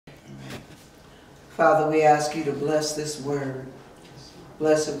Father, we ask you to bless this word.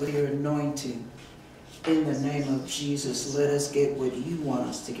 Bless it with your anointing. In the name of Jesus, let us get what you want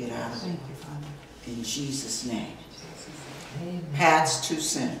us to get out of it. Thank you, Father. In Jesus' name. Amen. Pat's 2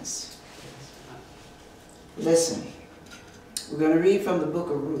 cents. Listen, we're going to read from the book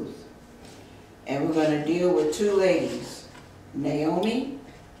of Ruth. And we're going to deal with 2 ladies, Naomi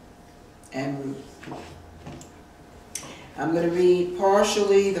and Ruth. I'm going to read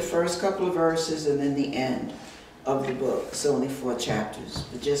partially the first couple of verses and then the end of the book. It's only 4 chapters,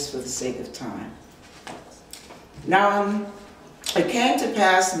 but just for the sake of time. Now, it came to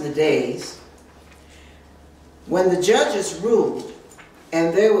pass in the days when the judges ruled,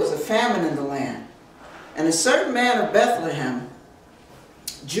 and there was a famine in the land, and a certain man of Bethlehem,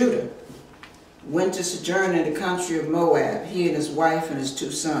 Judah, went to sojourn in the country of Moab, he and his wife and his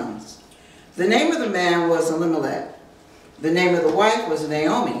 2 sons. The name of the man was Elimelech. The name of the wife was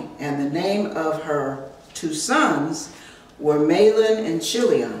Naomi, and the name of her 2 sons were Mahlon and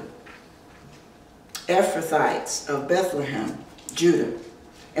Chilion, Ephrathites of Bethlehem, Judah.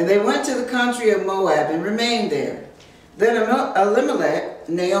 And they went to the country of Moab and remained there. Then Elimelech,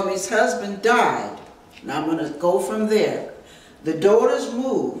 Naomi's husband, died. Now I'm going to go from there. The daughters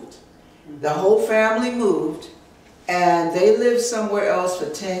moved. The whole family moved. And they lived somewhere else for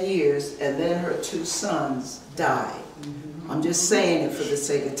 10 years. And then her 2 sons died. I'm just saying it for the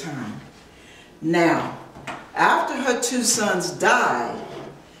sake of time. Now, after her 2 sons died,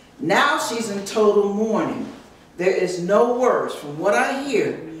 now she's in total mourning. There is no worse, from what I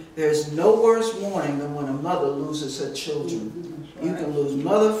hear, there's no worse mourning than when a mother loses her children. You can lose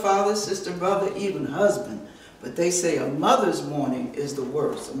mother, father, sister, brother, even husband. But they say a mother's mourning is the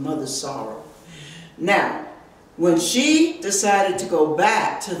worst, a mother's sorrow. Now, when she decided to go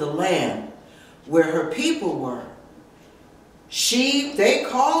back to the land where her people were, they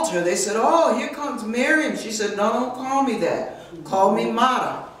called her. They said, oh, here comes Miriam. She said, no, don't call me that. Call me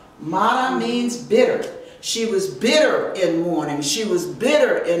Mara. Mara means bitter. She was bitter in mourning. She was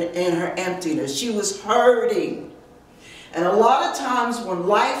bitter in her emptiness. She was hurting. And a lot of times when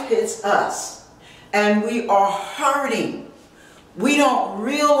life hits us and we are hurting, we don't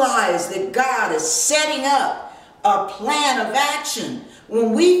realize that God is setting up a plan of action.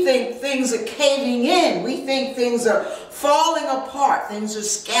 When we think things are caving in, we think things are falling apart, things are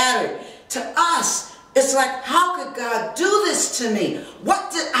scattered. To us, it's like, how could God do this to me? What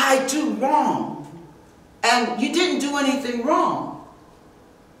did I do wrong? And you didn't do anything wrong.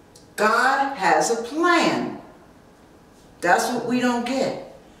 God has a plan. That's what we don't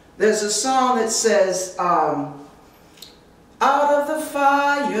get. There's a song that says, out of the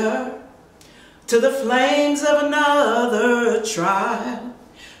fire to the flames of another trial.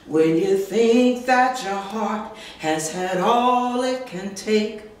 When you think that your heart has had all it can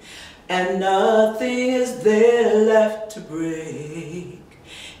take and nothing is there left to break,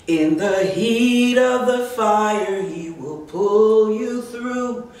 in the heat of the fire he will pull you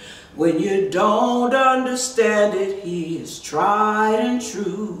through. When you don't understand it, he is tried and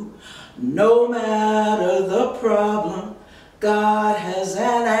true. No matter the problem, God has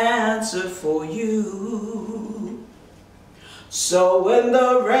an answer for you. So when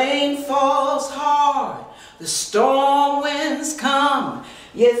the rain falls hard, the storm winds come,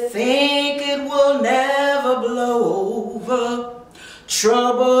 you think it will never blow over.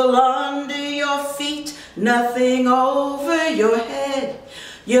 Trouble under your feet, nothing over your head.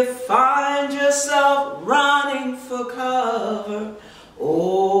 You find yourself running for cover.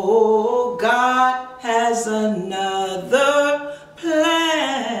 Oh, God has another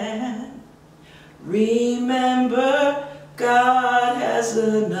plan. Remember, God has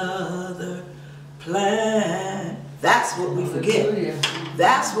another plan. That's what we forget.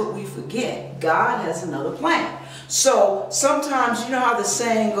 That's what we forget. God has another plan. So sometimes, you know how the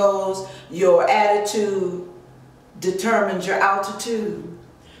saying goes, your attitude determines your altitude.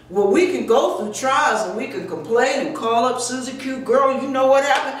 Well, we can go through trials and we can complain and call up Susie Q, girl, you know what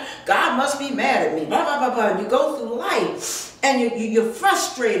happened? God must be mad at me, blah, blah, blah, blah. And you go through life and you're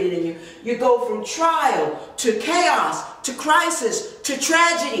frustrated and you go from trial to chaos, to crisis, to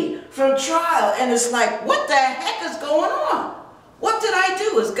tragedy, from trial. And it's like, what the heck is going on? What did I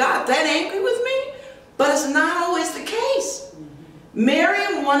do? Is God that angry with me? But it's not always the case.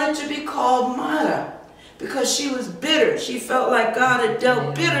 Miriam wanted to be called Mara because she was bitter. She felt like God had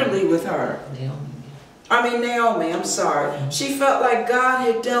dealt bitterly with her. Naomi, I'm sorry. She felt like God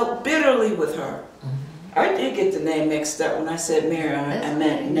had dealt bitterly with her. I did get the name mixed up when I said Miriam. I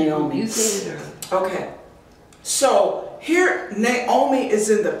meant Naomi. You said it. Okay. So here Naomi is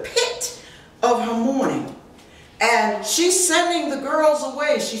in the pit of her mourning. And she's sending the girls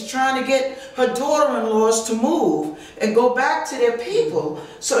away. She's trying to get her daughter-in-laws to move and go back to their people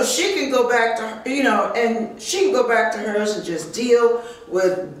so she can go back to, and she can go back to hers and just deal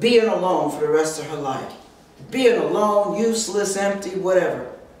with being alone for the rest of her life. Being alone, useless, empty, whatever.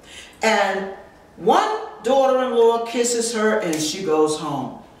 And one daughter-in-law kisses her and she goes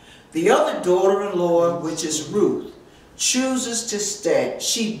home. The other daughter-in-law, which is Ruth, chooses to stay.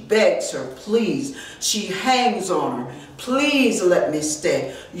 She begs her, please. She hangs on her. Please let me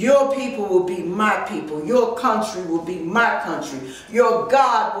stay. Your people will be my people. Your country will be my country. Your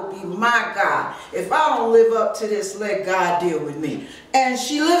God will be my God. If I don't live up to this, let God deal with me. And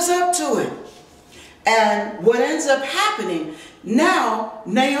she lives up to it. And what ends up happening, now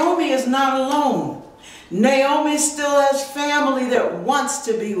Naomi is not alone. Naomi still has family that wants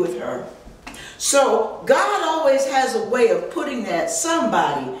to be with her. So God always has a way of putting that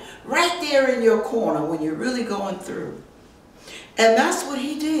somebody right there in your corner when you're really going through. And that's what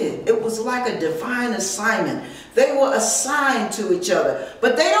he did. It was like a divine assignment. They were assigned to each other.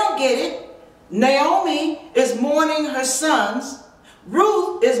 But they don't get it. Naomi is mourning her sons.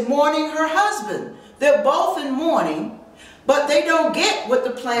 Ruth is mourning her husband. They're both in mourning, but they don't get what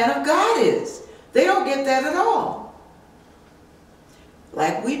the plan of God is. They don't get that at all.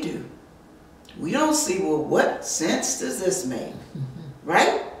 Like we do. We don't see, well, what sense does this make?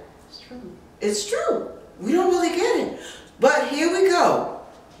 Right? It's true. It's true. We don't really get it. But here we go.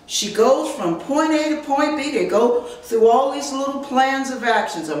 She goes from point A to point B. They go through all these little plans of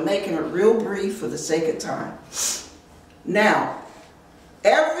actions. I'm making it real brief for the sake of time. Now,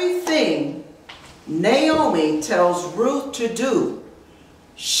 everything Naomi tells Ruth to do,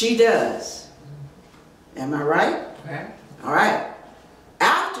 she does. Am I right? Right. All right.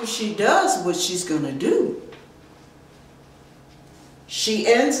 After she does what she's going to do, she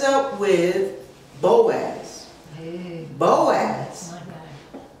ends up with Boaz. Hey. Boaz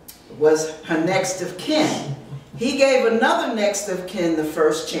was her next of kin. He gave another next of kin the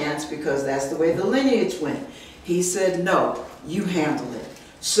first chance because that's the way the lineage went. He said, no, you handle it.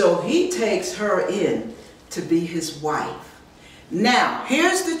 So he takes her in to be his wife. Now,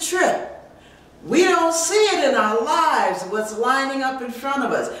 here's the trick. We don't see it in our lives, what's lining up in front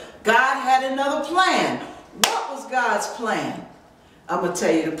of us. God had another plan. What was God's plan? I'm going to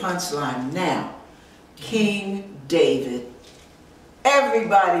tell you the punchline now. King David.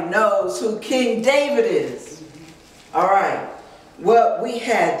 Everybody knows who King David is. All right. Well, we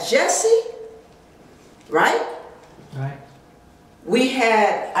had Jesse, right? Right. We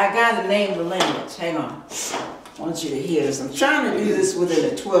had, I got to name the lineage. Hang on. I want you to hear this. I'm trying to do this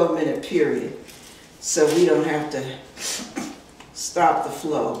within a 12-minute period so we don't have to stop the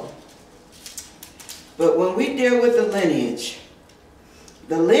flow. But when we deal with the lineage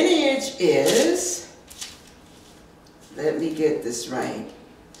is, let me get this right.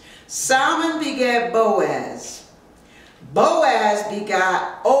 Salmon begat Boaz. Boaz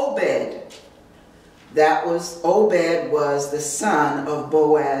begot Obed. Obed was the son of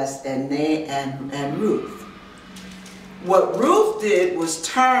Boaz and Ruth. What Ruth did was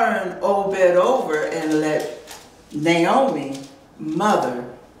turn Obed over and let Naomi mother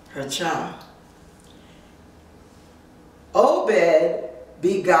her child. Obed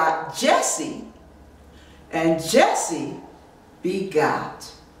begot Jesse, and Jesse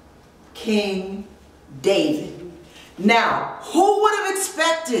begot King David. Now, who would have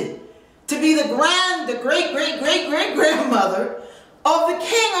expected to be the great-great-great-great-great-grandmother of the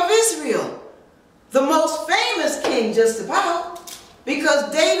king of Israel? The most famous king just about,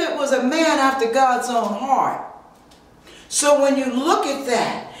 because David was a man after God's own heart. So when you look at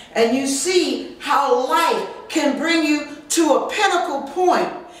that and you see how life can bring you to a pinnacle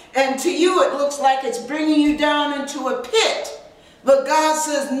point, and to you it looks like it's bringing you down into a pit, but God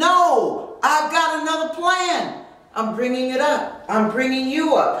says, no, I've got another plan. I'm bringing it up. I'm bringing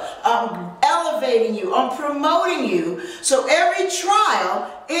you up. I'm elevating you. I'm promoting you. So every trial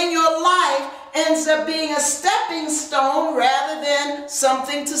in your life ends up being a stepping stone rather than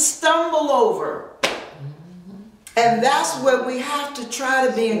something to stumble over. And that's where we have to try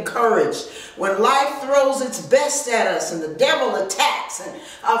to be encouraged. When life throws its best at us and the devil attacks and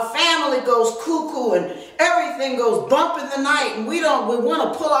our family goes cuckoo and everything goes bump in the night and we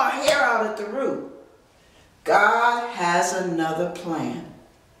want to pull our hair out at the root. God has another plan.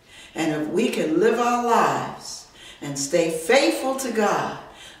 And if we can live our lives and stay faithful to God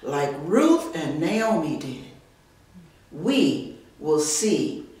like Ruth and Naomi did, we will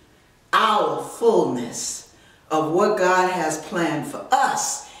see our fullness of what God has planned for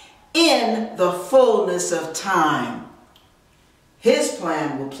us in the fullness of time. His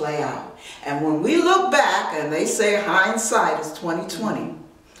plan will play out. And when we look back, and they say hindsight is 20/20,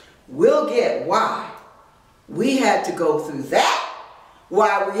 we'll get why we had to go through that,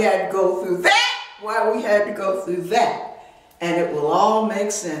 why we had to go through that, why we had to go through that. And it will all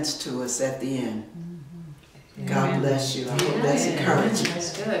make sense to us at the end. God bless you. I hope that's encouraging.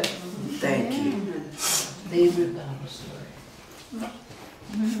 That's good. Thank you. Favorite Bible story.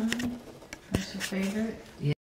 That's your favorite?